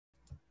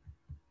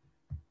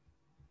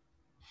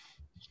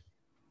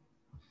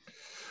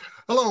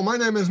Hello, my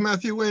name is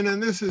Matthew Wynn,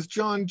 and this is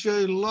John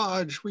J.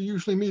 Lodge. We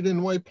usually meet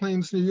in White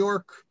Plains, New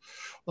York.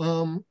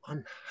 I'm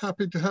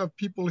happy to have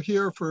people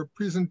here for a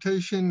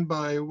presentation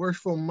by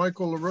Worshipful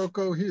Michael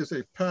LaRocco. He is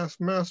a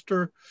past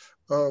master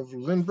of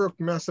Lynbrook,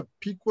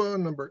 Massapequa,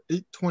 number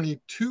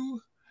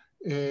 822.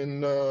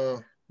 And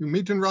you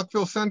meet in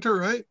Rockville Center,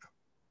 right?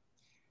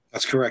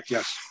 That's correct,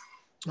 yes.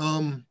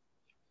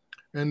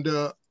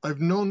 I've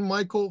known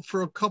Michael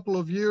for a couple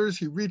of years.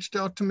 He reached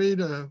out to me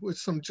with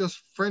some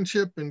just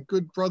friendship and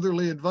good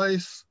brotherly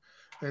advice.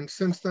 And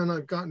since then,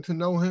 I've gotten to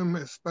know him,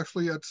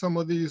 especially at some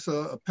of these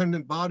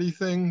appendant body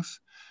things.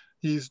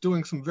 He's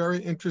doing some very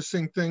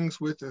interesting things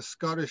with the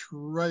Scottish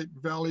Rite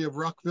Valley of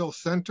Rockville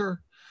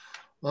Center.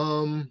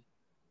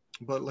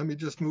 But let me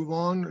just move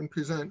on and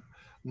present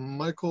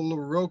Michael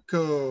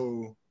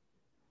LaRocco.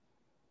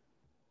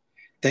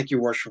 Thank you,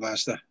 Worshipful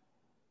Master.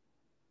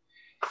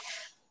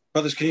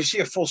 Brothers, can you see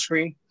a full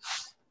screen?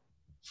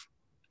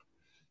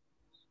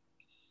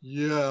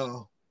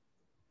 Yeah.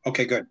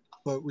 Okay, good.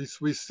 But we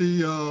see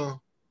your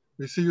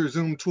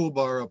Zoom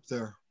toolbar up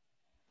there.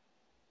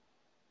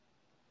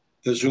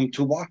 The Zoom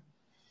toolbar?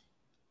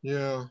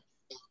 Yeah.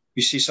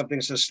 You see something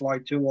that says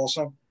slide 2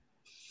 also?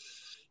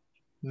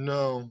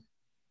 No,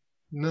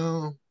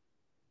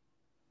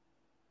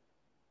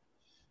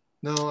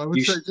 I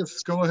would say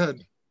just go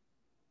ahead.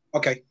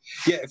 Okay.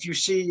 Yeah, if you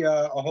see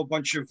a whole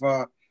bunch of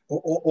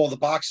all the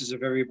boxes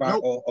of everybody,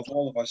 Nope. of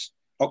all of us.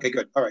 Okay,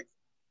 good. All right.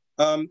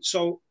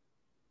 So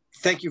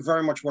thank you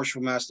very much,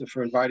 Worshipful Master,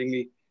 for inviting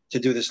me to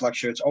do this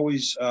lecture. It's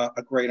always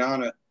a great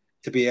honor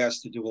to be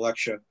asked to do a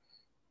lecture.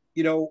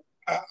 You know,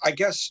 I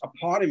guess a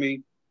part of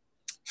me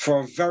for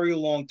a very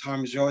long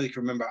time, as you all can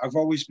remember, I've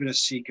always been a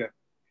seeker,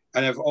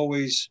 and I've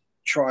always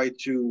tried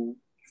to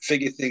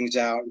figure things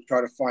out and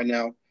try to find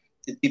out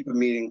the deeper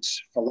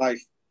meanings for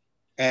life.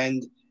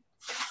 And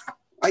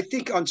I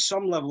think on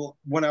some level,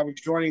 when I was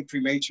joining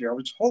Freemasonry, I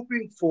was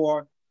hoping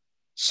for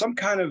some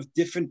kind of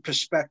different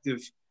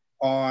perspective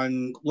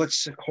on,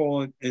 let's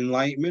call it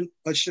enlightenment,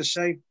 let's just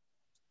say.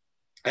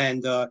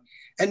 And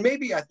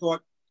maybe I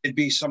thought it'd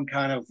be some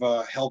kind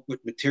of help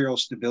with material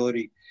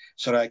stability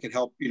so that I could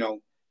help,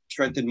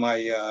 strengthen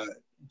my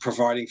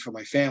providing for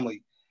my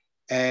family.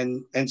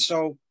 And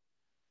so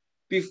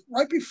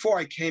right before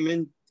I came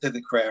into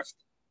the craft,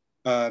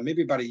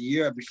 maybe about a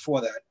year before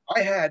that,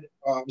 I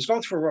was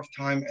going through a rough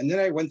time, and then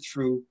I went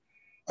through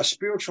a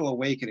spiritual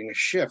awakening, a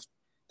shift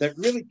that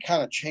really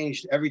kind of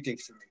changed everything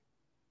for me.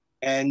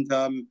 And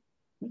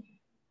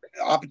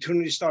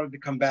opportunities started to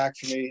come back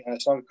for me, and I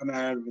started coming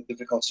out of a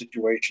difficult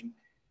situation.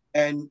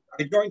 And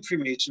I joined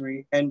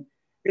Freemasonry, and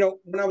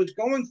when I was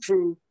going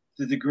through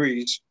the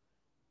degrees,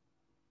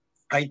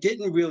 I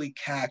didn't really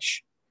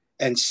catch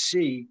and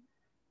see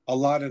a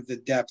lot of the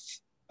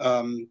depth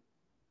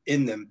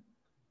in them.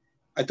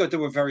 I thought they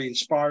were very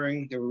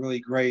inspiring. They were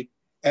really great.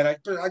 And I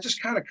just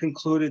kind of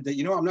concluded that,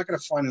 I'm not going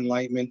to find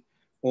enlightenment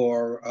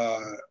or,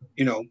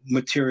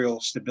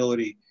 material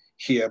stability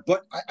here.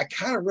 But I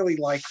kind of really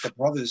like the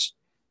brothers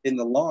in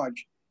the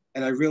lodge.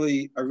 And I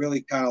really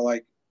kind of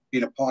like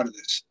being a part of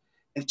this.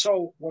 And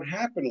so what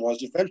happened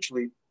was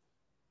eventually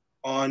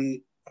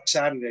on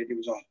Saturday, there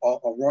was a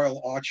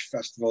Royal Arch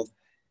Festival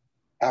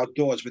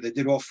outdoors where they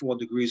did all 4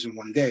 degrees in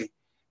one day.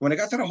 When I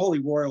got to the Holy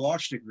Royal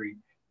Arch degree,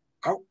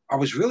 I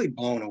was really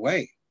blown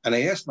away. And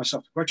I asked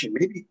myself the question,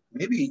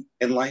 maybe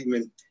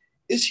enlightenment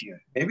is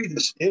here. Maybe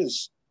this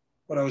is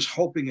what I was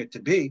hoping it to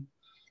be.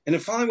 And then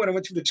finally, when I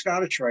went through the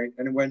Scottish Rite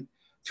and I went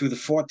through the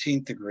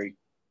 14th degree,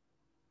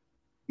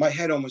 my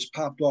head almost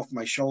popped off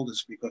my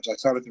shoulders because I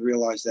started to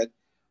realize that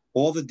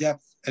all the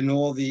depth and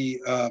all the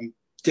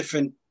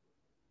different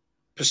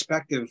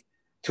perspective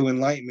to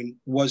enlightenment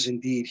was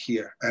indeed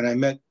here. And I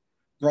met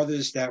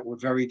brothers that were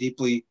very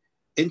deeply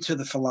into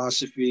the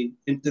philosophy,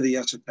 into the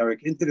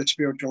esoteric, into the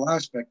spiritual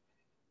aspect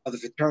of the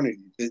fraternity.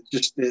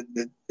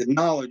 The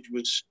knowledge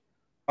was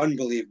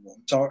unbelievable.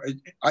 So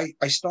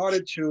I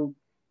started to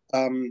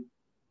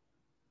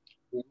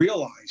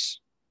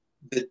realize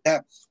the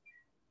depth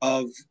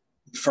of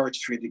the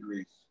first 3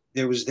 degrees.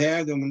 There was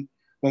then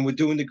when we're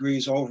doing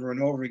degrees over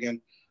and over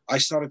again, I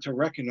started to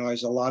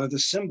recognize a lot of the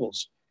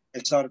symbols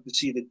and started to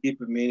see the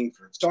deeper meaning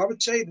for it. So I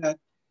would say that,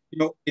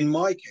 in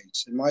my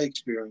case, in my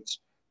experience,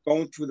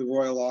 going through the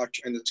Royal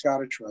Arch and the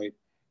Scottish Rite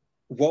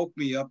woke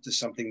me up to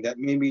something that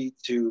made me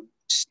to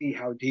see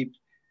how deep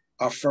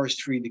our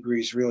first 3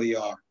 degrees really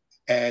are.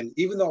 And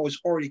even though I was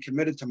already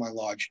committed to my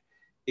lodge,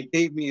 it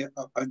gave me a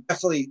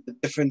definitely a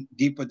different,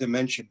 deeper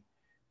dimension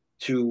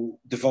to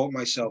devote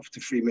myself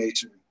to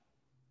Freemasonry.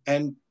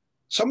 And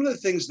some of the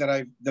things that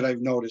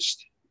I've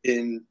noticed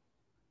in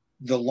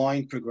the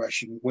line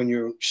progression when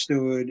you're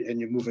steward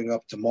and you're moving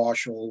up to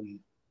marshal and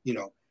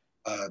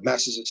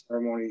masters of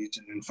ceremonies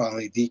and then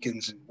finally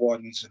deacons and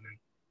wardens and then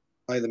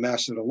finally the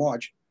master of the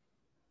lodge,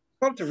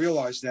 I started to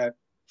realize that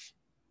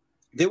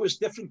there was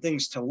different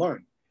things to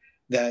learn,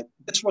 that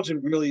this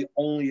wasn't really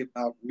only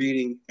about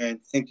reading and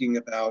thinking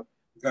about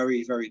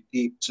very, very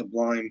deep,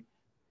 sublime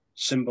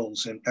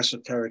symbols and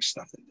esoteric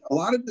stuff. A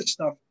lot of this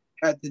stuff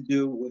had to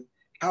do with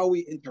how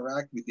we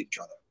interact with each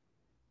other.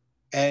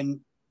 And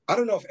I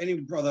don't know if any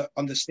brother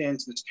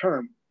understands this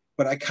term,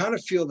 but I kind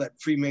of feel that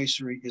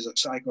Freemasonry is a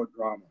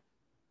psychodrama.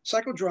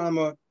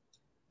 Psychodrama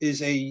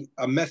is a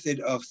method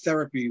of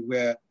therapy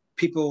where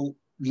people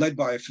led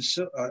by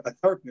a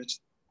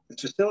therapist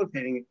that's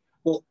facilitating it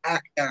will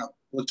act out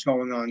what's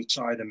going on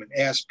inside them and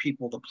ask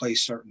people to play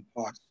certain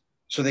parts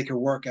so they can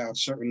work out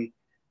certain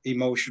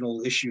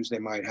emotional issues they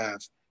might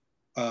have.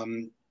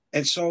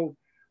 And so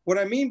what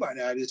I mean by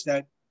that is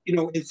that, you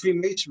know, in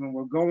Freemasonry, when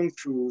we're going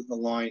through the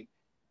line,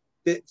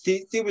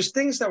 there was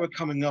things that were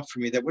coming up for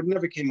me that would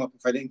never came up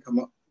if I didn't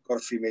go to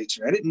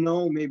Freemasonry. I didn't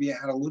know, maybe I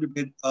had a little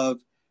bit of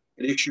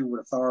an issue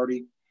with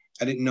authority.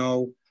 I didn't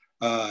know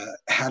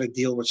how to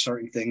deal with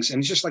certain things. And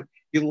it's just like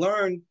you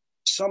learn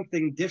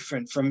something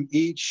different from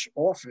each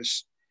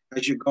office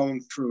as you're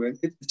going through it.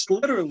 It's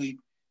literally,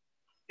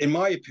 in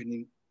my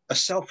opinion, a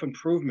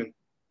self-improvement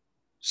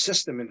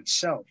system in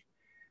itself,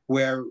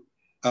 where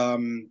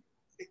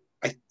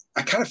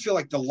I kind of feel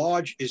like the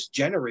lodge is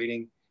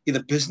generating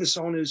either business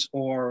owners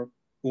or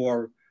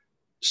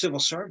civil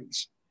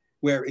servants,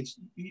 where it's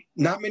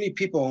not many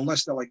people,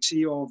 unless they're like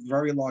CEO of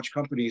very large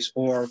companies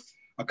or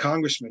a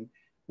congressman,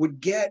 would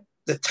get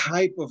the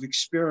type of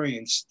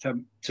experience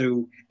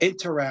to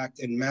interact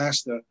and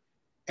master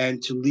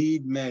and to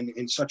lead men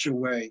in such a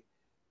way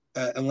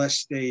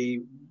unless they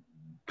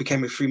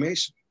became a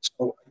Freemason.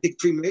 So I think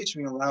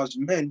Freemasonry allows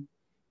men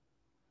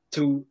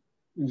to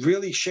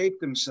really shape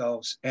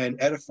themselves and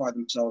edify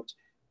themselves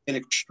in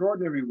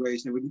extraordinary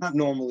ways they would not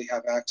normally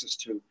have access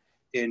to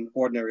in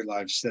ordinary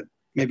lives, that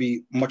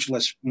maybe much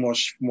less,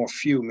 more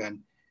few men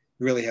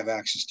really have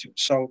access to.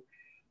 So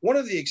one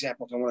of the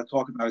examples I want to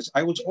talk about is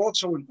I was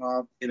also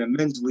involved in a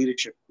men's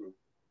leadership group.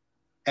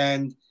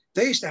 And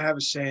they used to have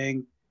a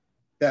saying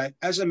that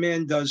as a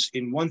man does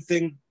in one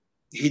thing,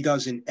 he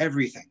does in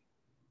everything.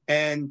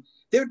 And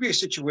there would be a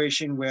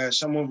situation where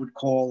someone would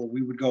call, or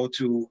we would go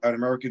to an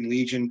American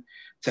Legion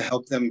to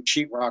help them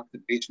sheetrock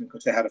the basement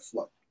because they had a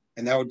flood.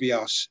 And that would be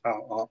our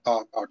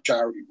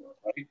charity work,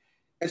 right?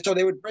 And so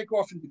they would break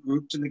off into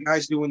groups, and the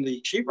guys doing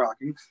the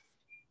sheetrocking,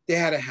 they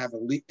had to have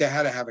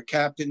a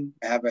captain,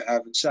 have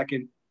a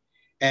second,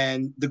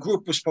 and the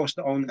group was supposed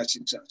to own that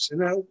success.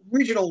 And a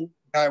regional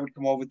guy would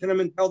come over to them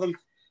and tell them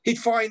he'd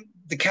find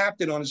the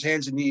captain on his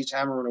hands and knees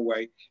hammering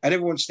away, and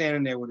everyone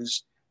standing there with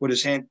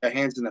his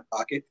hands in their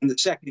pocket, and the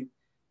second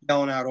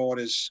yelling out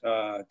orders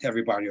to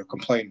everybody or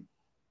complaining.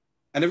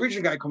 And the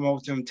regional guy come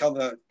over to him and tell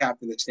the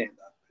captain to stand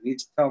up. And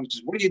he'd tell him,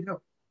 says, "What are you doing?"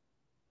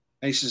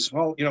 And he says,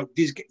 "Well, you know,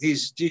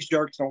 these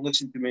jerks don't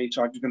listen to me,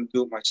 so I'm just going to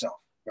do it myself,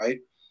 right?"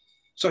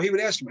 So he would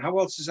ask him, "How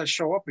else does that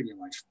show up in your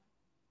life?"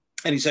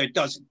 And he said, "It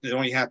doesn't. It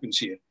only happens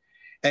here."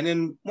 And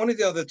then one of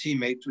the other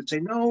teammates would say,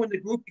 "No, in the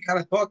group, he kind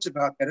of talks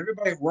about that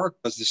everybody at work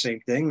does the same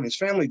thing, and his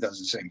family does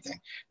the same thing.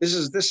 This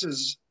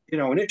is you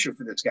know, an issue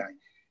for this guy.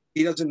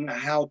 He doesn't know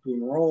how to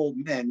enroll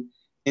men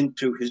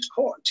into his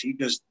cause. He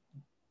just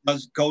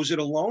goes it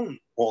alone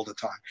all the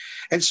time."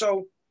 And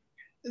so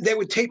they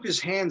would tape his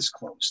hands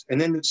closed. And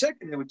then the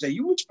second, they would say,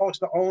 you were supposed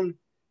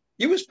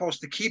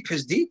to keep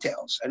his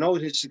details and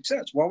own his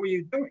success. What were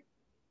you doing?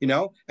 You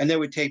know, and they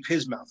would tape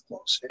his mouth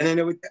closed. And then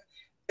they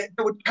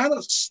would kind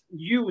of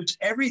use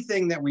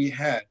everything that we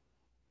had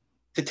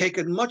to take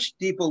a much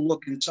deeper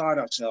look inside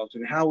ourselves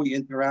and how we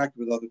interact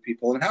with other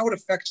people and how it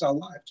affects our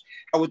lives,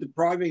 how we're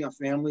depriving our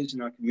families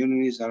and our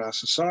communities and our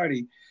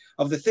society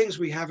of the things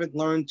we haven't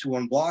learned to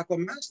unblock or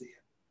master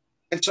yet.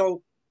 And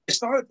so I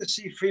started to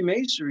see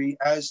Freemasonry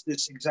as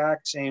this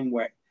exact same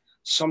way.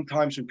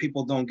 Sometimes when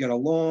people don't get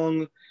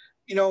along,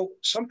 you know,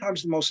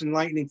 sometimes the most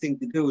enlightening thing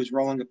to do is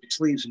rolling up your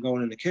sleeves and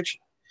going in the kitchen.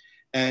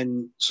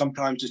 And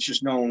sometimes it's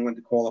just knowing when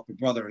to call up a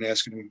brother and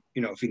asking him,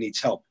 you know, if he needs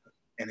help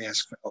and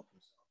ask for help.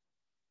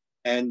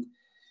 And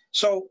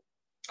so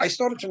I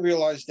started to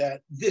realize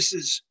that this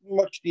is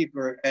much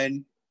deeper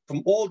and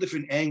from all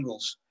different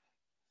angles,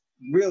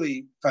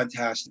 really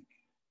fantastic.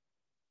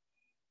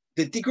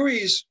 The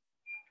degrees,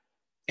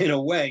 in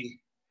a way,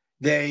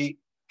 they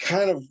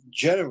kind of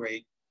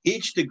generate,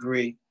 each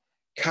degree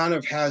kind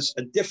of has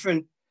a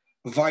different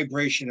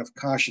vibration of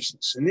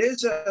consciousness. And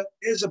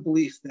there's a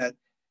belief that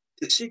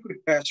the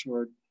secret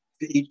password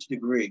for each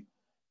degree,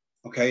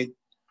 okay,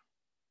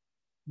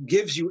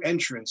 gives you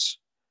entrance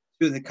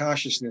to the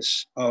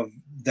consciousness of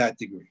that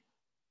degree.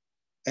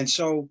 And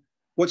so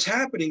what's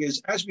happening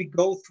is as we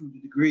go through the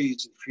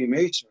degrees in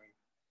Freemasonry,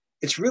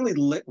 it's really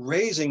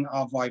raising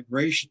our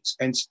vibrations,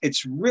 and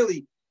it's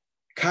really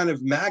kind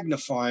of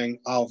magnifying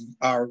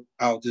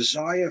our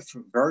desire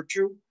for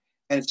virtue,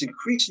 and it's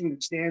increasing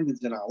the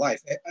standards in our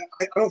life.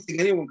 I don't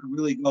think anyone can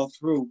really go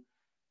through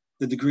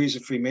the degrees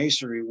of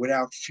Freemasonry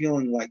without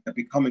feeling like they're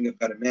becoming a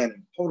better man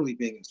and totally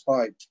being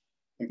inspired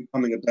and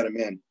becoming a better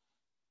man.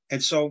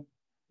 And so,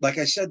 like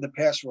I said, the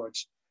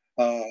passwords,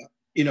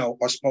 you know,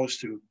 are supposed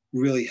to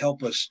really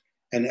help us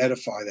and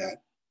edify that.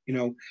 You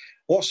know,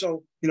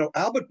 also, you know,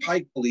 Albert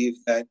Pike believed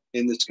that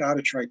in the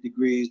Scottish Rite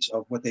degrees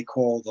of what they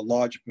call the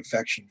larger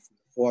perfection, from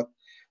the 4th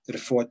to the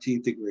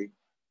 14th degree,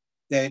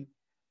 that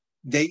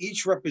they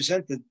each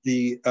represented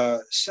the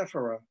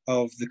sephira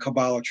of the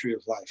Kabbalah tree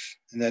of life,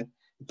 and that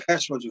the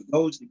passwords of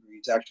those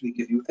degrees actually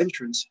give you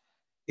entrance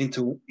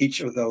into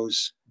each of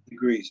those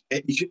degrees,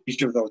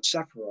 each of those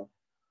sephira,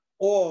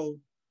 all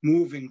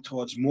moving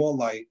towards more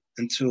light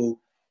until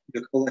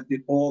you've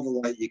collected all the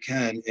light you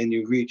can and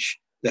you reach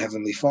the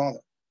Heavenly Father.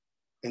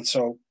 And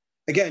so,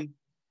 again,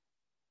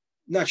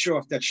 not sure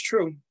if that's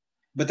true,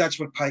 but that's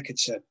what Pike had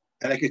said.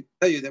 And I could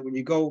tell you that when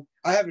you go,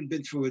 I haven't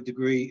been through a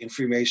degree in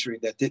Freemasonry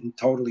that didn't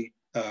totally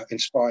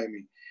inspire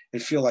me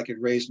and feel like it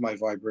raised my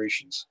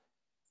vibrations.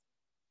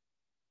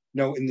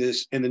 No, in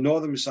the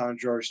Northern Masonic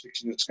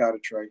jurisdiction of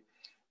Scottish,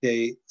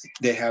 they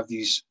have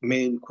these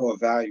main core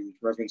values: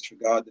 reverence for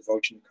God,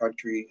 devotion to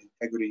country,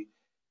 integrity,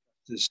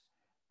 justice,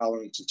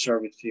 tolerance, and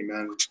service to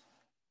humanity.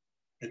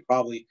 And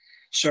probably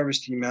service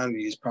to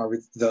humanity is probably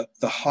the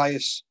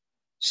highest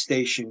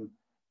station,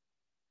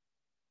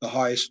 the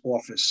highest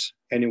office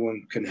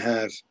anyone can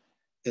have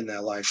in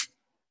their life.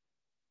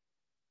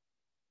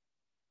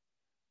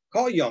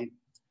 Carl Jung,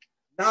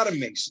 not a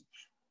Mason.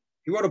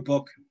 He wrote a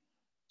book,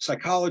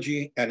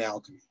 Psychology and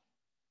Alchemy.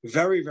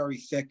 Very, very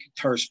thick,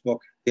 terse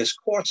book. There's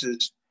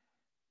courses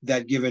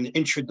that give an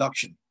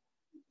introduction.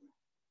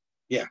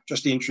 Yeah,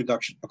 just the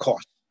introduction, a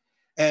course.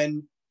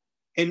 And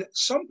in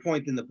some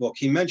point in the book,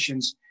 he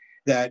mentions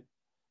that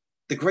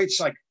he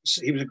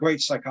was a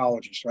great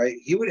psychologist, right?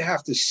 He would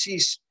have to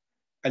cease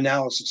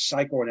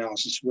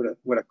psychoanalysis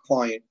with a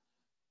client,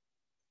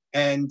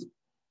 and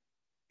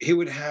he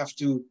would have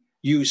to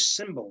use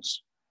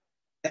symbols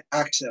to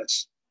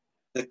access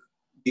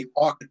the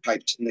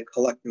archetypes in the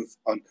collective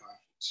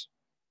unconscious.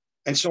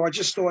 And so I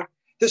just thought,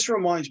 this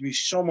reminds me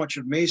so much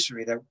of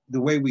Masonry, that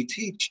the way we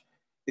teach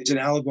is an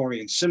allegory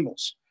and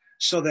symbols,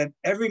 so that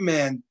every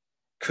man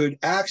could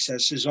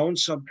access his own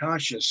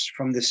subconscious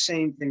from the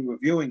same thing we're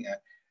viewing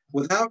at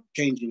without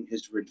changing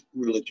his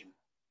religion.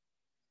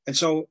 And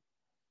so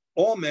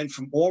all men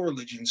from all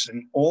religions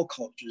and all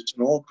cultures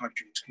and all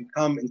countries can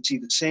come and see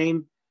the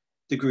same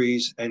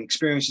degrees and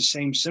experience the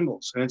same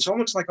symbols. And it's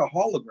almost like a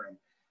hologram.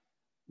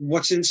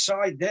 What's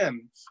inside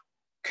them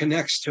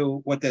connects to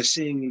what they're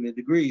seeing in the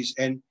degrees.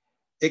 And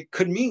it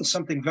could mean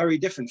something very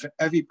different for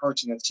every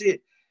person that sees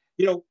it.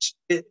 You know,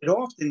 it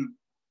often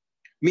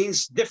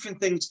means different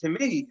things to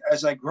me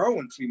as I grow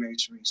in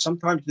Freemasonry.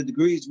 Sometimes the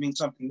degrees mean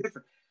something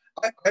different.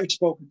 I've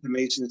spoken to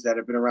Masons that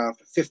have been around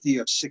for 50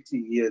 or 60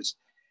 years,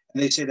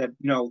 and they say that,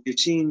 they've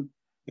seen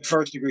the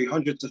first degree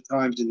hundreds of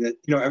times, and that,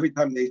 every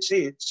time they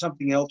see it,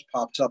 something else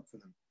pops up for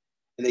them,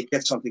 and they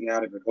get something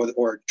out of it,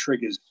 or it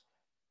triggers,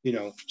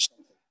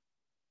 something.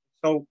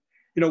 So,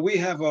 we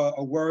have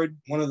a word,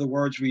 one of the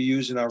words we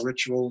use in our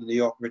ritual, New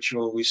York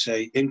ritual, we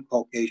say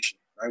inculcation,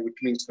 right,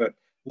 which means to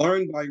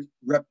learn by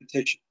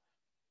repetition.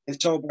 And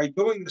so by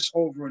doing this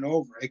over and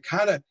over, it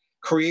kind of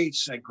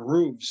creates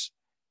grooves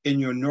in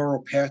your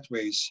neural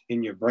pathways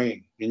in your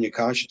brain, in your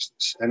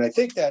consciousness. And I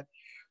think that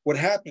what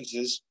happens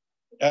is,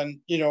 and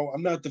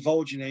I'm not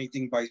divulging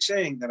anything by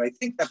saying that, I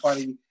think that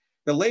by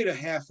the later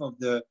half of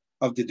the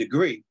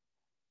degree,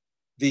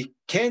 the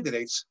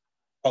candidates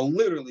are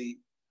literally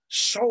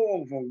so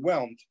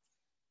overwhelmed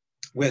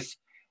with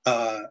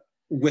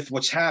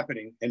what's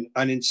happening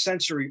and in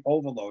sensory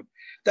overload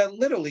that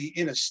literally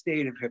in a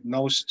state of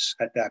hypnosis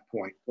at that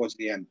point towards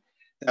the end.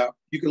 Now,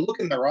 you can look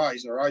in their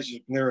eyes are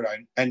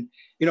bleary-eyed. And,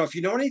 if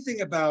you know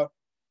anything about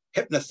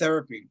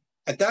hypnotherapy,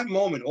 at that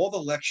moment, all the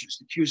lectures,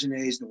 the Q's and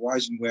A's, the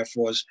whys and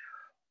wherefores,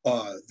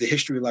 the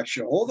history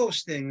lecture, all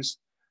those things,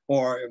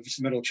 or if it's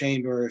the middle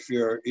chamber, if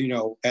you're,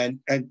 and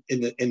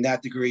in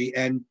that degree.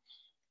 And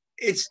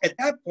it's at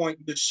that point,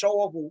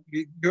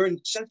 you're in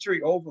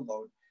sensory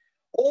overload.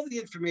 All the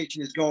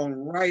information is going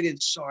right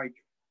inside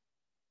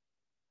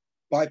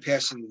you,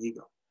 bypassing the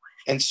ego.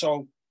 And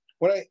so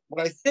what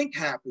I think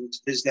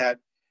happens is that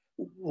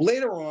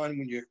later on,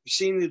 when you're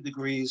seeing the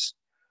degrees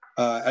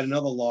at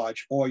another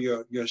lodge, or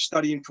you're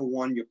studying for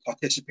one, you're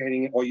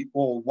participating,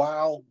 or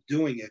while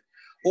doing it,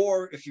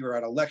 or if you're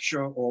at a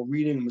lecture or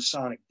reading a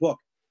Masonic book,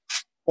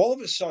 all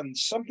of a sudden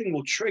something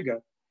will trigger,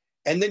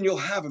 and then you'll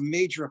have a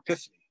major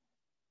epiphany.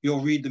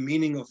 You'll read The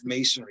Meaning of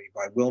Masonry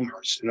by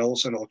Wilmers, and all of a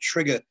sudden it'll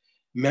trigger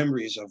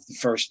memories of the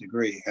first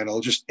degree, and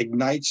it'll just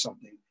ignite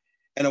something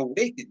and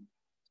awaken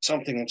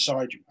something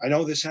inside you. I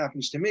know this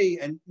happens to me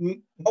and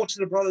most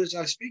of the brothers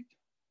I speak to.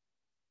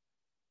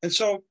 And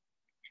so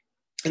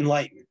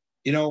enlightenment,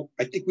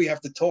 I think we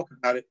have to talk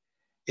about it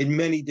in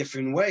many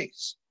different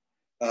ways.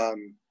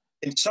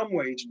 In some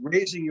ways,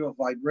 raising your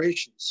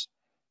vibrations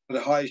to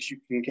the highest you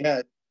can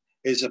get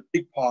is a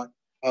big part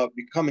of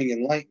becoming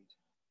enlightened.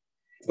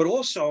 But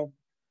also,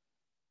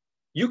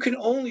 you can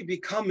only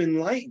become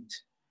enlightened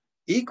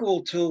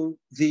equal to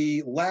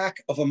the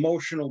lack of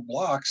emotional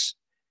blocks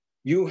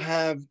you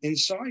have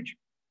inside you.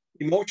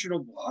 Emotional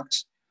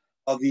blocks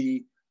are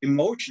the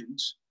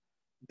emotions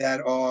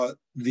that are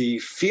the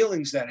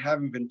feelings that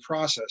haven't been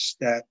processed,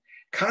 that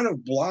kind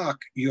of block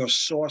your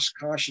source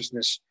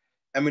consciousness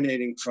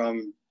emanating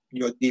from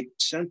your deep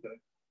center,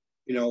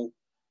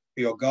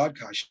 your God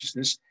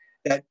consciousness,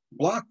 that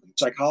block them.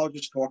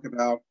 Psychologists talk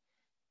about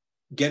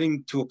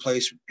getting to a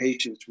place with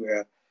patients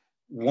where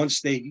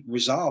once they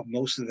resolve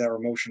most of their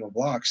emotional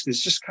blocks,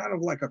 there's just kind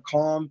of like a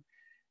calm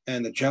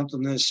and a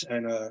gentleness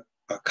and a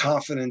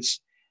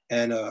confidence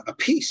and a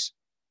peace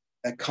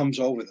that comes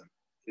over them.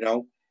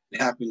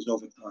 It happens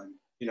over time.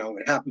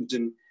 It happens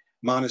in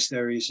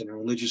monasteries and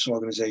religious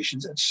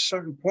organizations. At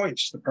certain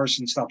points, the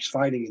person stops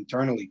fighting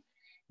internally,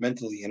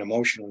 mentally, and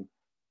emotionally,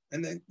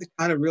 and they're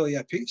kind of really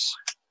at peace.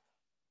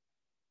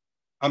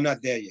 I'm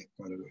not there yet,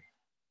 by the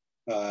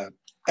way.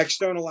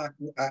 External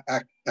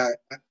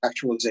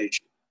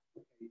actualization.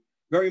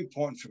 Very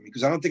important for me,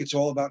 because I don't think it's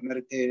all about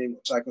meditating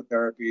or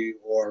psychotherapy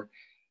or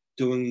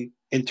doing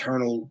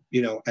internal,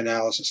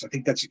 analysis. I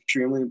think that's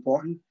extremely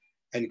important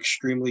and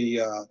extremely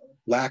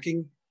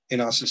lacking in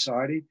our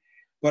society.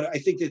 But I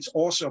think it's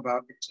also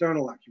about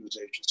external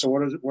actualization. So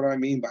what do I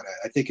mean by that?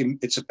 I think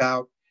it's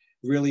about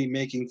really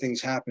making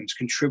things happen,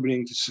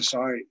 contributing to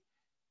society.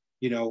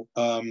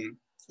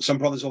 Some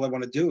brothers, all they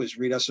want to do is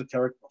read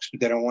esoteric books,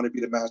 but they don't want to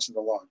be the master of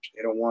the lodge.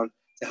 They don't want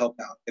to help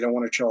out. They don't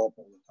want to show up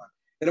all the time.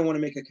 They don't want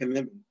to make a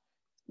commitment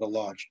to the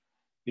lodge,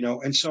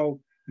 and so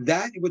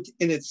that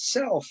in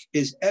itself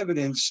is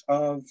evidence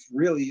of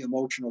really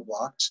emotional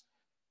blocks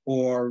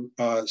or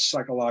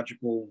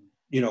psychological,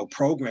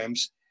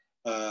 programs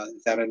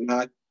that are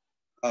not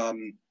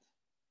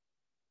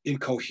in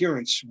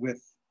coherence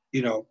with,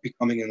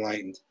 becoming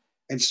enlightened.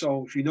 And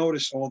so if you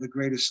notice, all the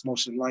greatest,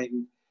 most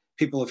enlightened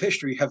people of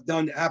history have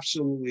done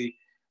absolutely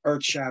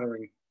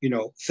earth-shattering,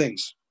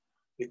 things,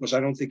 because I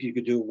don't think you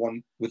could do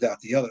one without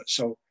the other.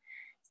 So,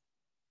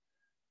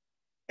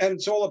 and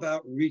it's all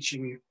about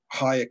reaching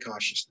higher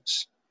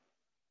consciousness.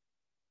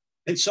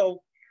 And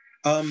so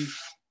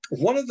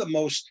one of the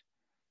most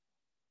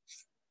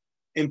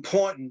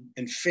important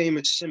and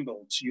famous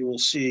symbols you will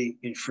see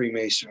in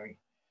Freemasonry,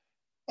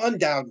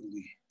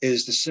 undoubtedly,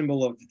 is the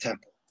symbol of the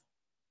temple.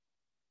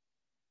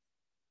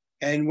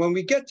 And when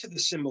we get to the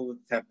symbol of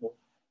the temple,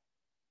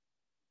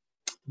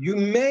 you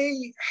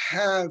may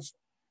have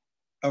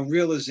a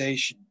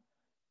realization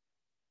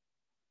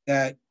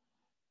that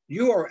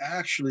you are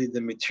actually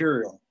the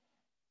material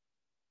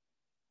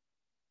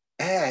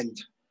and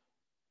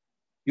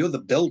you're the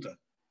builder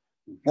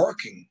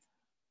working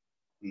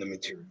on the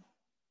material.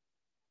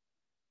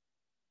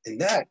 And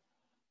that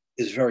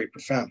is very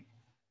profound.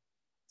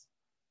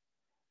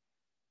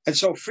 And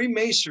so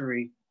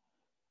Freemasonry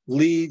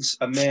leads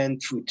a man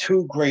through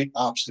two great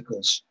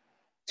obstacles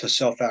to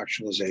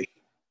self-actualization.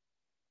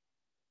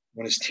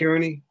 One is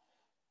tyranny,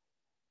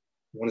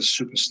 one is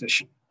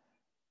superstition.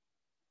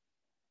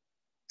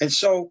 And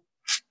so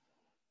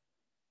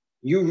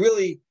you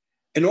really,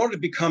 in order to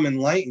become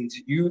enlightened,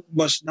 you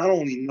must not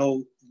only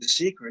know the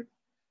secret,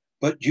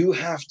 but you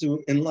have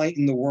to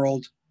enlighten the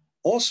world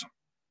also.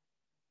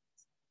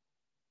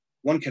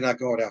 One cannot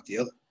go without the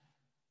other.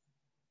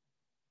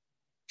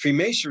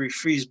 Freemasonry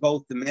frees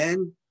both the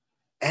man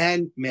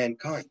and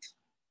mankind.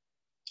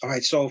 All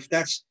right, so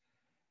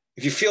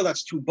if you feel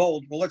that's too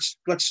bold, well, let's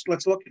look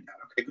at that,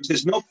 okay? Because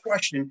there's no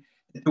question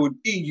that there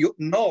would be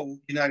no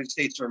United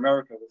States or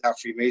America without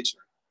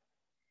Freemasonry.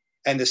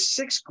 And the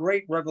 6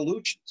 great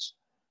revolutions,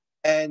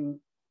 and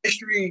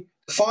history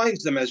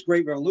defines them as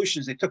great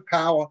revolutions, they took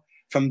power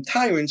from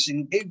tyrants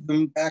and gave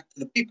them back to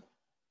the people.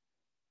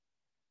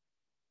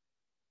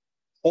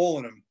 All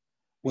of them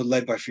were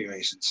led by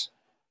Freemasons.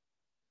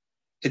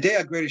 Today,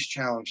 our greatest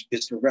challenge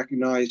is to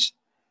recognize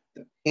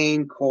the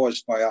pain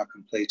caused by our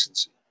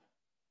complacency,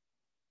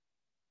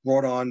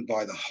 brought on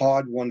by the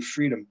hard-won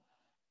freedom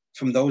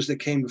from those that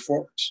came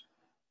before us.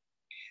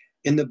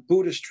 In the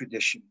Buddhist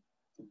tradition,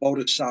 the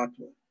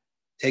Bodhisattva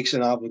takes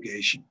an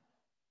obligation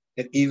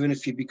that even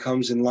if he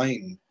becomes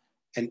enlightened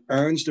and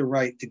earns the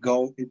right to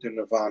go into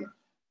nirvana,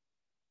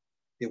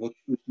 they will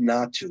choose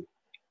not to.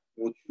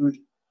 They will choose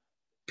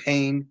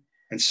pain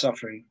and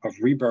suffering of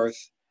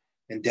rebirth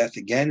and death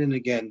again and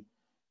again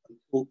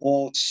until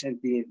all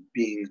sentient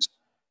beings.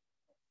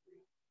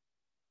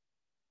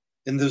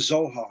 In the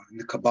Zohar, in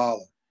the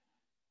Kabbalah,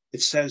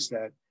 it says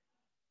that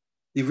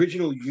the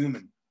original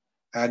human,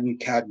 Adam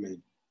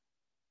Kadmon,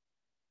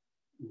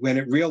 when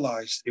it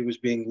realized it was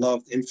being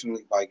loved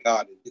infinitely by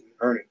God, it didn't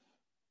earn it,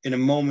 in a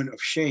moment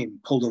of shame,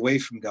 pulled away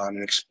from God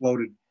and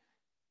exploded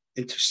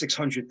into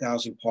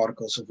 600,000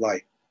 particles of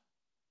light.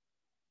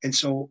 And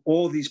so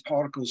all these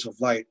particles of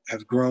light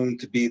have grown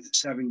to be the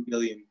 7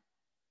 billion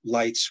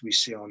lights we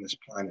see on this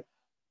planet.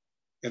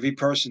 Every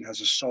person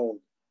has a soul,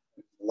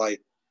 light.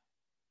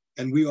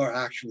 And we are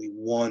actually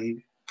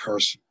one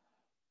person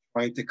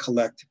trying to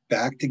collect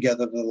back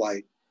together the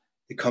light,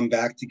 to come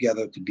back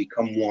together to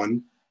become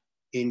one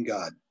in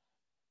God.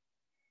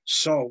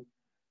 So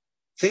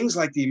things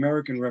like the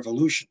American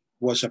Revolution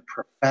was a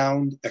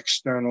profound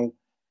external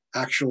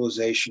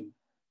actualization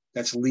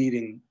that's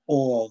leading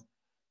all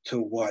to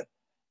what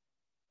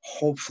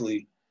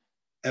hopefully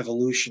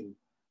evolution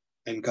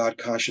and God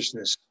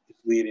consciousness is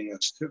leading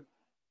us to.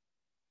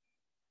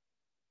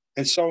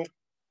 And so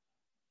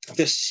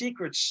the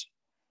secrets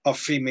of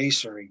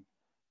Freemasonry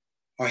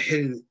are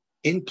hidden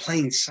in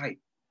plain sight.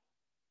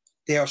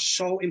 They are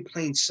so in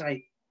plain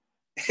sight.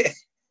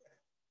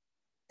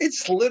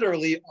 It's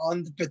literally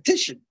on the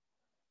petition.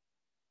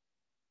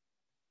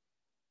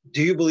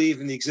 Do you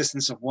believe in the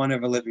existence of one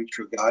ever living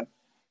true God?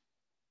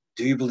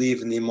 do you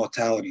believe in the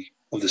immortality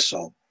of the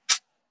soul?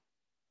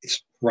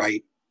 It's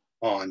right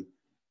on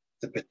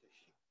the petition.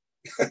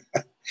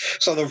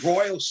 So the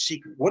royal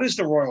secret, what is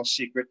the royal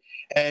secret?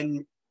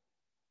 And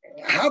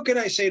how can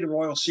I say the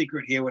royal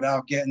secret here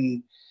without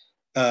getting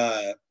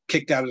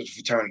kicked out of the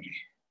fraternity?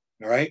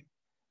 All right.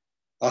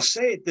 I'll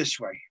say it this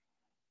way.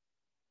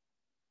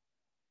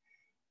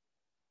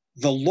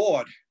 The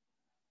Lord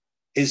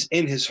is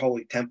in his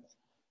holy temple.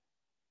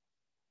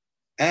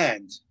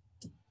 And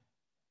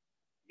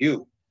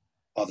you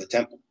are the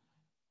temple.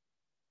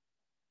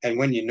 And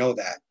when you know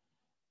that,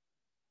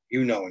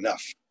 you know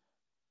enough.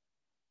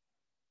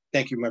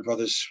 Thank you, my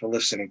brothers, for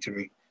listening to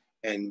me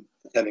and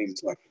attending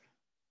this lecture.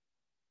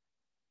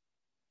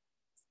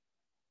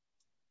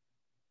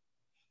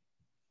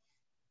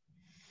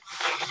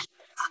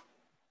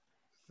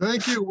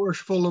 Thank you,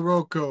 Worshipful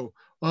LaRocco.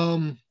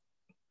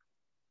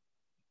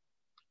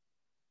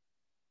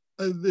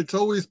 It's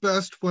always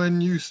best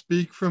when you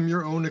speak from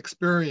your own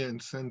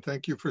experience. And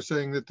thank you for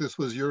saying that this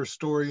was your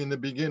story in the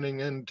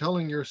beginning and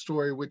telling your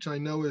story, which I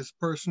know is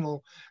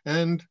personal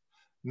and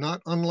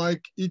not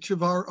unlike each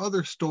of our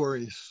other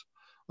stories.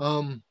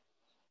 I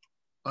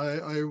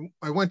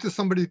went to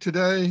somebody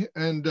today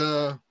and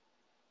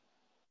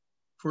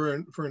for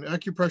an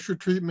acupressure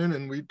treatment,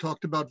 and we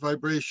talked about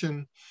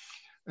vibration.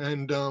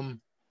 And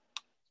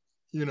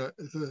you know,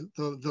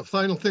 the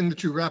final thing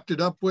that you wrapped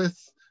it up with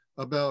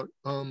about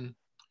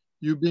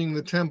you being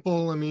the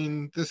temple. I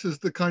mean, this is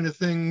the kind of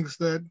things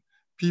that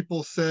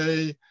people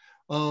say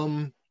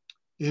in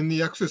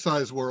the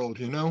exercise world,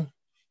 you know,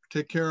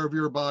 take care of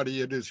your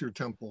body, it is your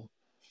temple.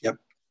 Yep.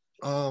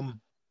 We'll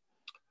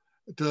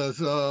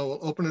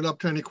open it up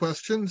to any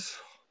questions.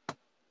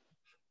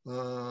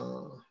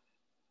 So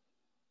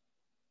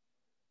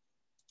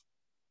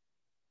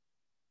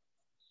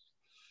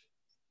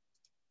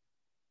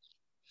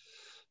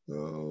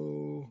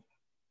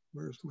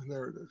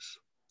there it is.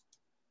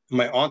 Am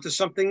I onto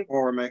something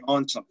or am I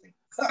on something?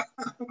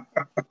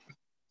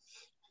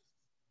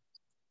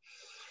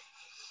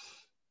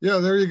 Yeah,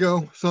 there you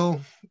go. So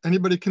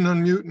anybody can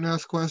unmute and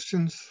ask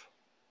questions.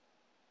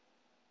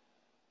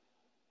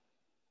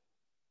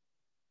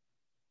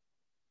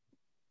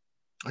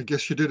 I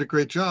guess you did a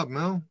great job,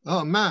 Mel.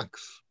 Oh,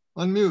 Max,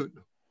 unmute.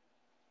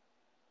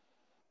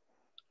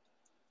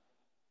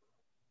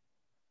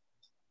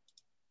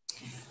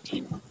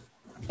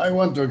 I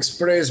want to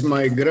express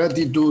my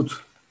gratitude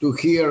to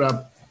hear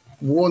a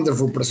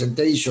wonderful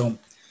presentation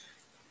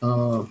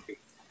to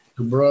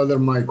Brother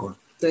Michael.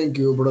 Thank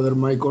you, Brother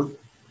Michael.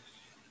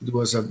 It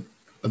was a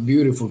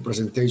beautiful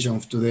presentation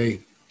of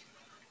today.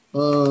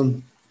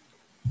 You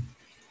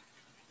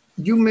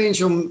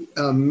mentioned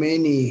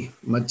many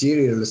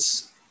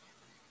materials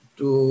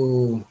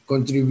to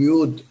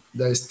contribute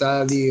the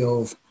study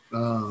of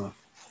the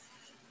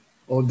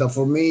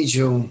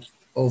formation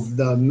of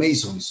the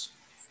Masons.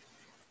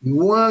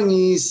 One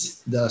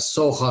is the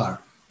Zohar,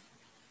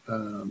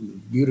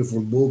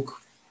 beautiful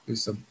book.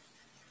 It's a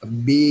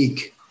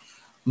big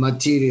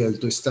material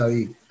to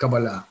study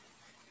Kabbalah.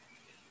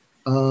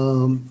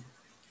 And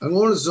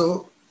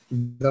also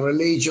the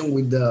relation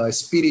with the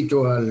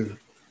spiritual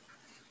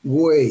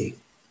way,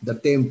 the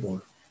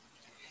temple.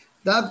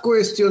 That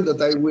question that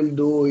I will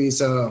do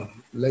is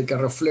like a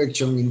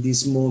reflection in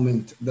this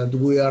moment that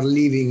we are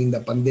living in the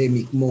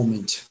pandemic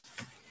moment.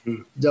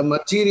 The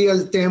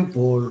material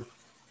temple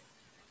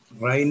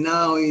right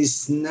now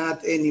is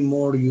not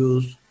anymore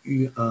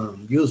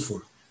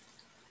useful.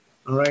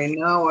 Right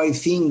now, I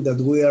think that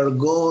we are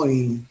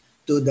going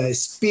to the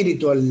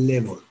spiritual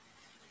level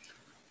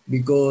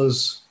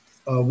because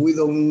we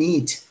don't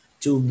need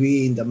to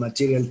be in the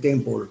material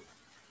temple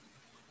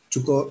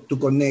to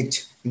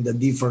connect in the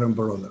different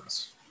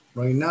brothers.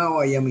 Right now,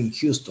 I am in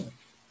Houston.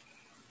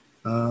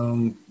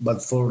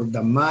 But for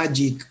the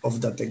magic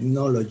of the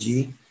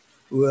technology,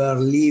 we are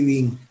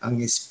living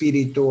on a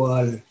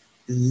spiritual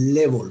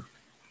level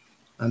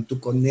and to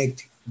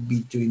connect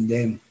between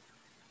them.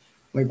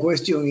 My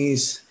question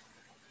is,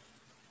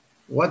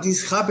 what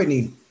is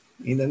happening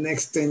in the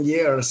next 10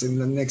 years, in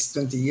the next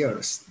 20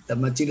 years? The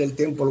material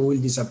temple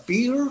will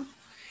disappear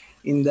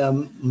in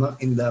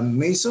the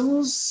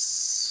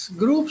Masons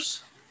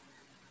groups?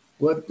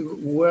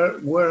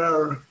 Where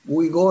are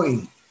we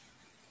going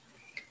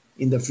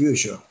in the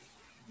future?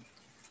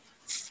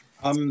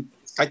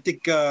 I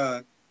think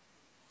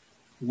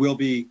we'll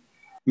be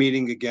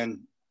meeting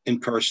again in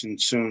person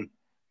soon,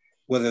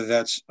 whether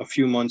that's a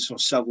few months or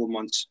several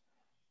months.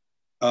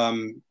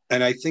 And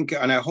I think,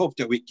 and I hope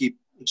that we keep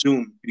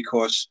Zoom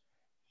because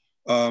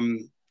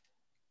the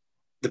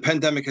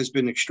pandemic has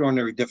been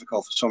extraordinarily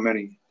difficult for so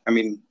many. I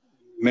mean,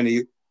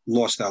 many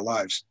lost their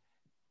lives,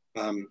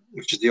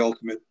 which is the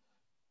ultimate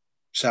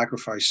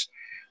sacrifice.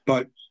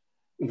 But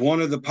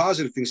one of the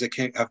positive things that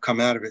have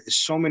come out of it is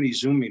so many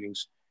Zoom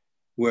meetings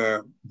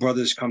where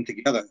brothers come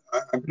together.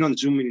 I've been on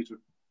Zoom meetings with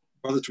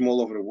brothers from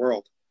all over the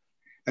world.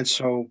 And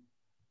so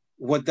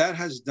what that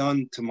has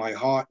done to my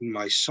heart and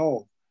my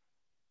soul,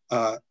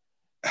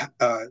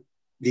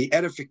 the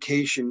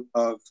edification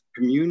of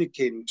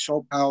communicating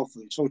so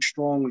powerfully, so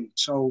strongly,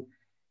 so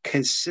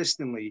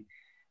consistently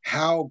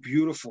how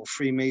beautiful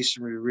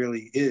Freemasonry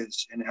really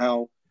is, and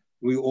how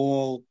we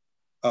all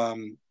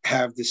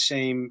have the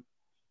same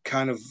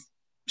kind of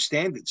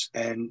standards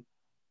and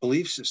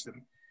belief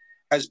system,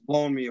 has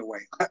blown me away.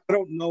 I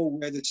don't know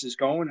where this is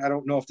going. I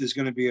don't know if there's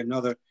going to be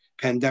another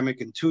pandemic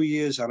in 2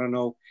 years. I don't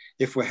know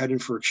if we're heading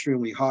for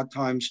extremely hard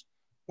times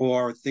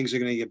or things are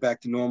going to get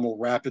back to normal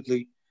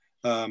rapidly.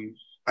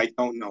 I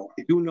don't know.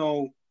 I do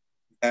know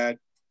that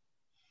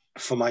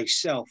for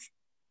myself,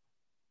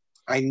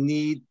 I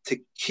need to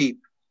keep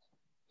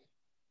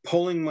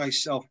pulling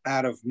myself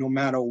out of, no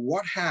matter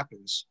what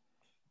happens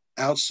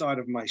outside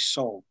of my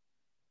soul,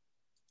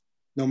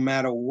 no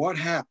matter what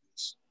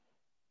happens,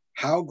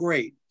 how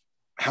great,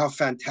 how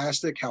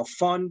fantastic, how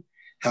fun,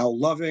 how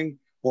loving,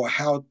 or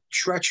how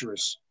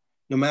treacherous,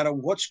 no matter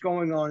what's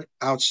going on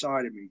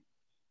outside of me,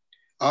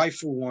 I,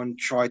 for one,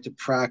 try to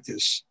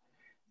practice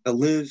to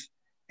live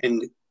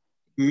and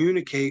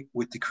communicate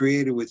with the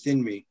Creator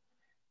within me,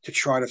 to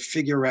try to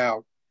figure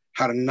out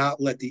how to not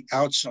let the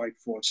outside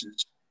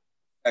forces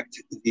affect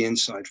the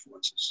inside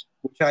forces,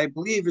 which I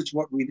believe is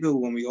what we do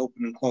when we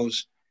open and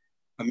close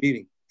a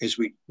meeting, is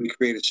we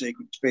create a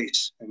sacred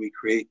space and we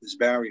create this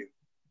barrier.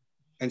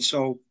 And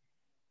so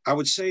I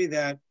would say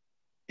that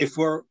if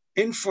we're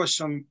in for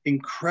some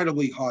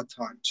incredibly hard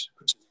times,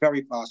 because it's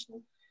very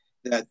possible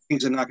that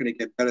things are not going to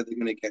get better, they're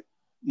going to get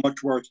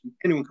much worse than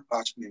anyone could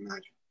possibly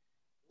imagine.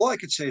 All I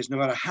could say is no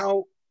matter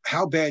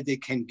how bad they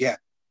can get,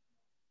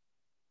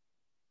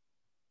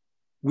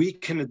 we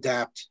can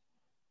adapt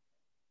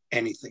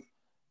anything.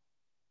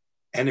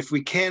 And if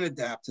we can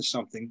adapt to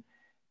something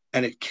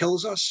and it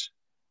kills us,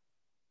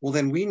 well,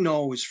 then we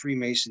know as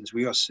Freemasons,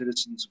 we are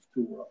citizens of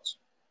two worlds.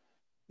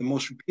 The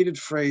most repeated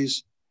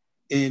phrase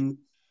in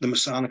the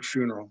Masonic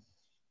funeral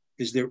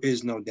is there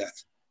is no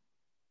death.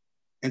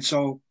 And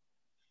so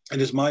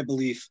it is my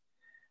belief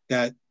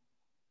that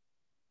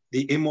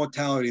the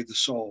immortality of the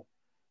soul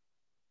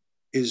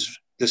is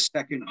the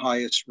second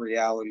highest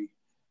reality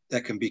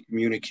that can be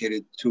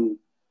communicated to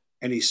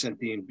any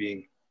sentient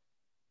being.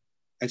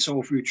 And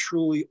so if we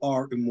truly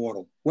are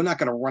immortal, we're not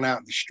going to run out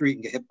in the street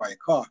and get hit by a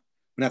car.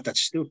 We're not that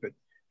stupid.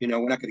 You know,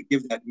 we're not going to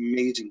give that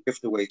amazing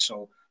gift away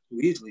so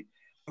easily.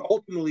 But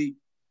ultimately,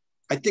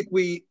 I think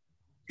we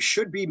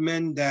should be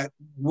men that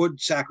would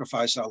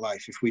sacrifice our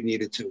life if we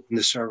needed to in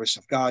the service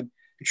of God,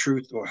 the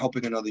truth, or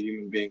helping another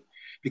human being.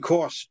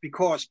 Because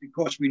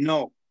we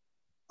know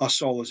our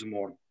soul is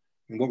immortal.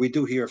 And what we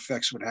do here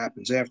affects what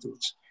happens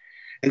afterwards.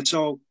 And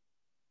so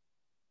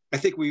I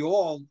think we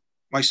all,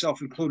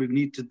 myself included,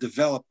 need to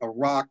develop a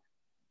rock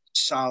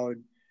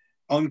solid,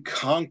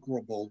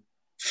 unconquerable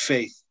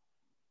faith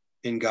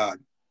in God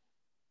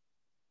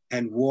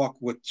and walk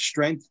with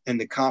strength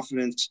and the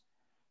confidence,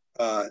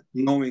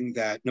 knowing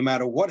that no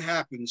matter what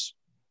happens,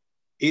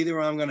 either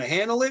I'm going to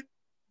handle it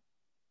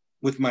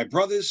with my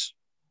brothers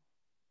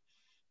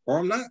or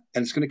I'm not,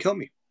 and it's going to kill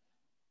me.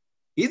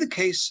 Either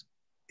case,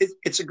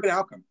 it's a good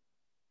outcome.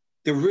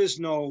 There is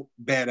no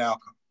bad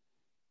outcome.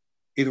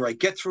 Either I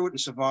get through it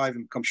and survive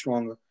and become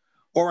stronger,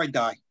 or I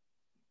die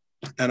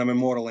and I'm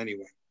immortal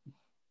anyway.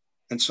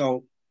 And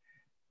so,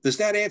 does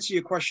that answer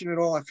your question at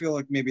all? I feel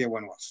like maybe I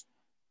went off.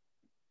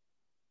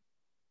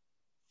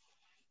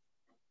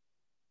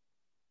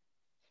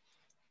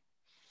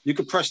 You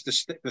could press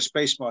the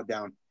space bar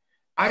down.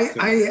 I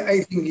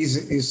think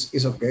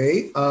is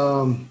okay.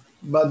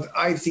 But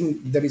I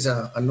think there is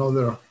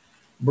another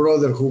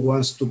brother who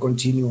wants to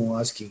continue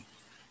asking.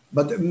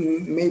 But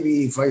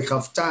maybe if I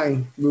have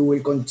time, we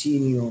will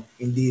continue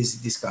in this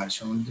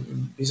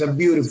discussion. It's a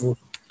beautiful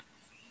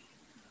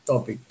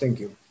topic. Thank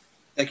you.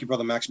 Thank you,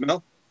 Brother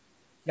Maxwell.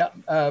 Yeah,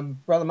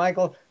 Brother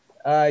Michael,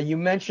 you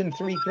mentioned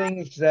three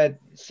things that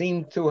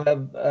seem to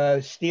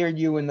have steered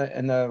you in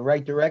the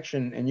right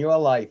direction in your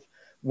life.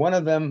 One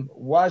of them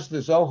was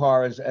the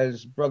Zohar,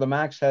 as Brother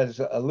Max has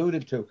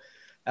alluded to.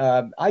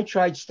 I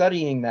tried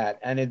studying that,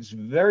 and it's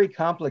very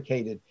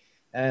complicated,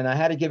 and I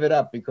had to give it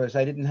up because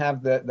I didn't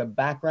have the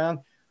background.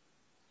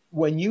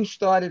 When you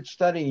started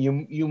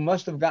studying, you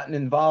must have gotten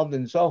involved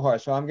in Zohar.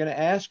 So I'm going to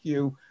ask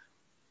you,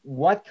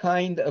 what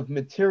kind of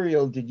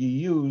material did you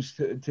use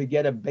to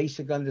get a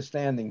basic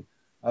understanding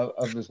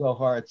of the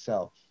Zohar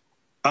itself?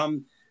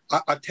 I'll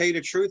tell you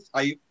the truth.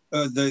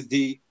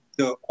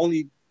 The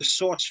only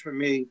source for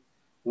me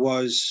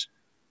was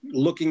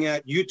looking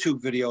at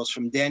YouTube videos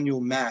from Daniel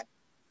Matt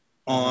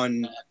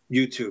on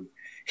YouTube.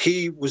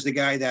 He was the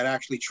guy that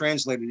actually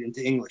translated it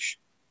into English.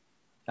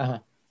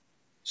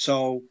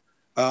 So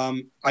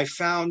I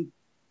found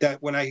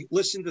that when I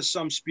listen to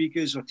some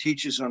speakers or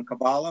teachers on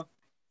Kabbalah,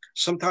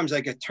 sometimes I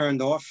get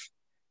turned off,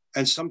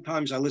 and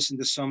sometimes I listen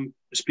to some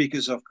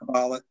speakers of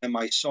Kabbalah and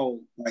my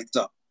soul lights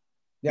up.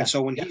 Yeah. And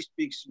so when he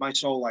speaks, my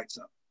soul lights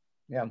up.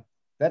 Yeah.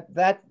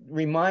 That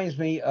reminds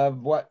me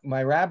of what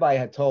my rabbi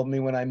had told me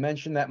when I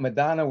mentioned that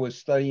Madonna was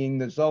studying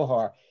the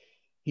Zohar.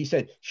 He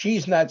said,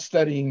 she's not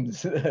studying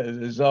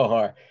the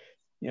Zohar.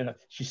 You know,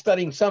 she's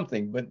studying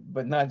something,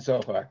 but not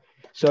Zohar.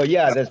 So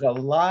yeah, there's a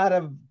lot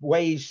of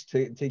ways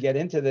to get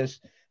into this,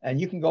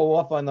 and you can go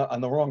off on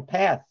the wrong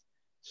path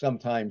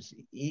sometimes,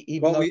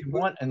 even Well, though we you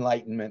want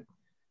enlightenment.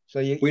 So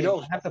you know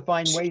have to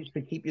find ways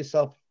to keep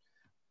yourself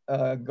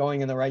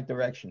going in the right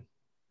direction.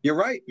 you're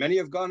right. Many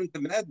have gone into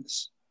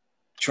madness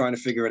trying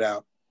to figure it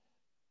out.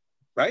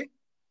 Right?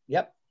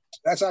 Yep.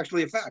 That's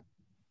actually a fact.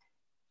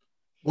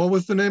 What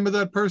was the name of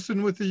that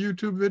person with the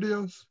YouTube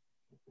videos?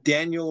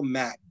 Daniel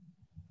Matt.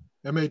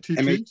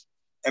 M-A-T-T?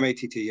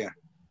 M-A-T-T, yeah.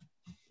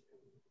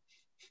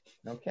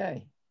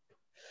 Okay.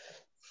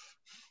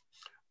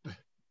 I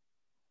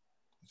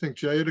think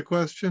Jay had a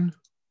question.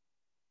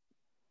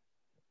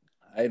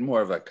 I had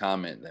more of a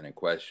comment than a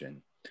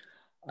question.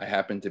 I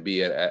happened to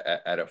be at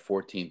a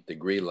 14th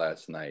degree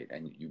last night,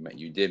 and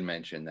you did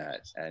mention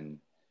that, and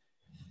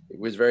it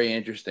was very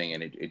interesting,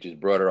 and it just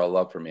brought it all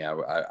up for me.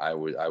 I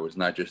was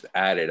not just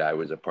at it; I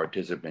was a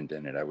participant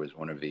in it. I was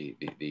one of I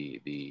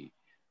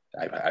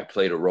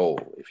played a role,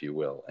 if you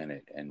will, in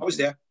it. And I was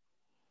there.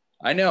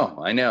 I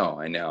know,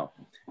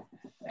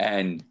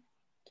 and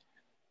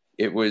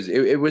it was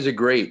a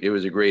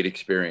great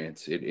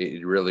experience.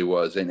 It really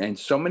was, and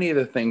so many of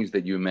the things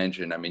that you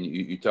mentioned. I mean,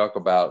 you talk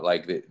about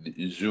like the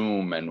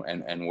Zoom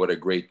and what a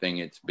great thing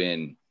it's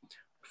been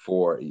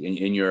for,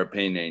 in your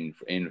opinion,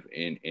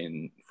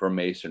 for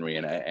Masonry,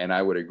 and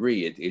I would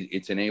agree.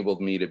 It's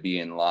enabled me to be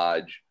in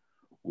lodge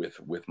with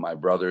my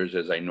brothers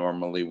as I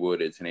normally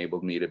would. It's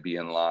enabled me to be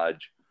in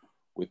lodge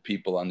with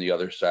people on the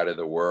other side of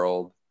the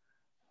world.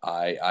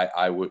 I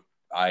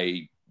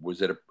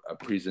was at a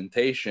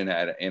presentation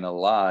in a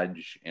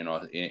lodge in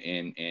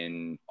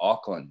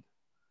Auckland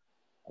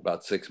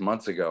about 6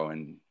 months ago,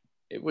 and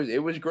it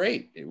was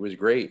great. It was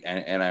great,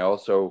 and I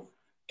also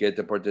get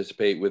to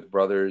participate with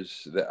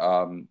brothers that,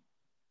 on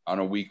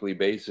a weekly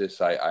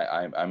basis.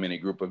 I'm in a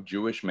group of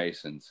Jewish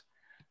Masons,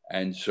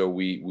 and so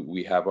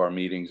we have our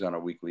meetings on a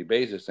weekly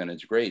basis, and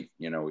it's great.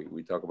 You know,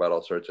 we talk about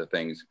all sorts of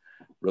things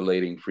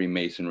relating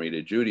Freemasonry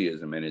to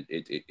Judaism, and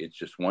it's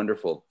just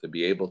wonderful to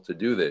be able to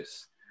do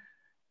this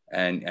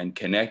and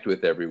connect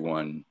with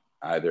everyone,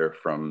 either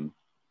from,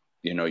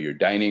 you know, your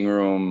dining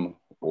room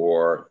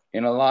or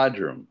in a lodge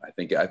room. I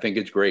think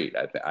it's great.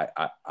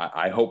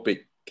 I hope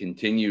it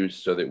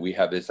continues so that we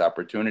have this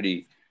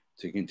opportunity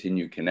to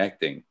continue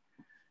connecting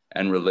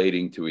and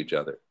relating to each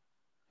other.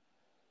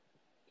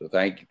 So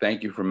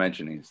thank you for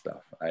mentioning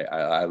stuff.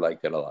 I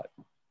liked it a lot.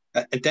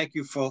 And thank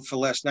you for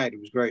last night. It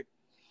was great.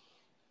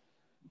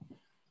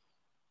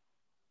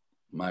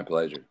 My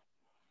pleasure.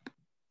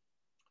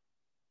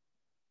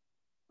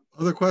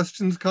 Other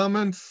questions,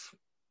 comments?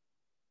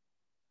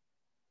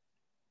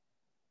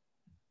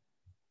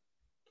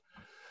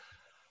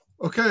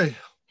 Okay.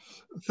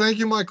 Thank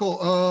you,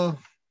 Michael.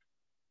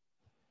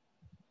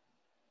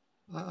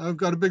 I've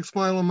got a big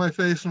smile on my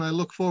face, and I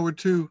look forward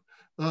to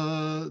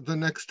the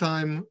next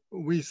time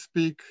we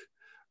speak,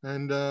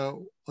 and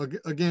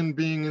again,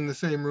 being in the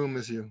same room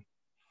as you.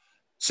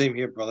 Same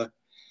here, brother.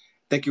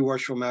 Thank you,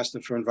 Worshipful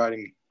Master, for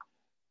inviting me.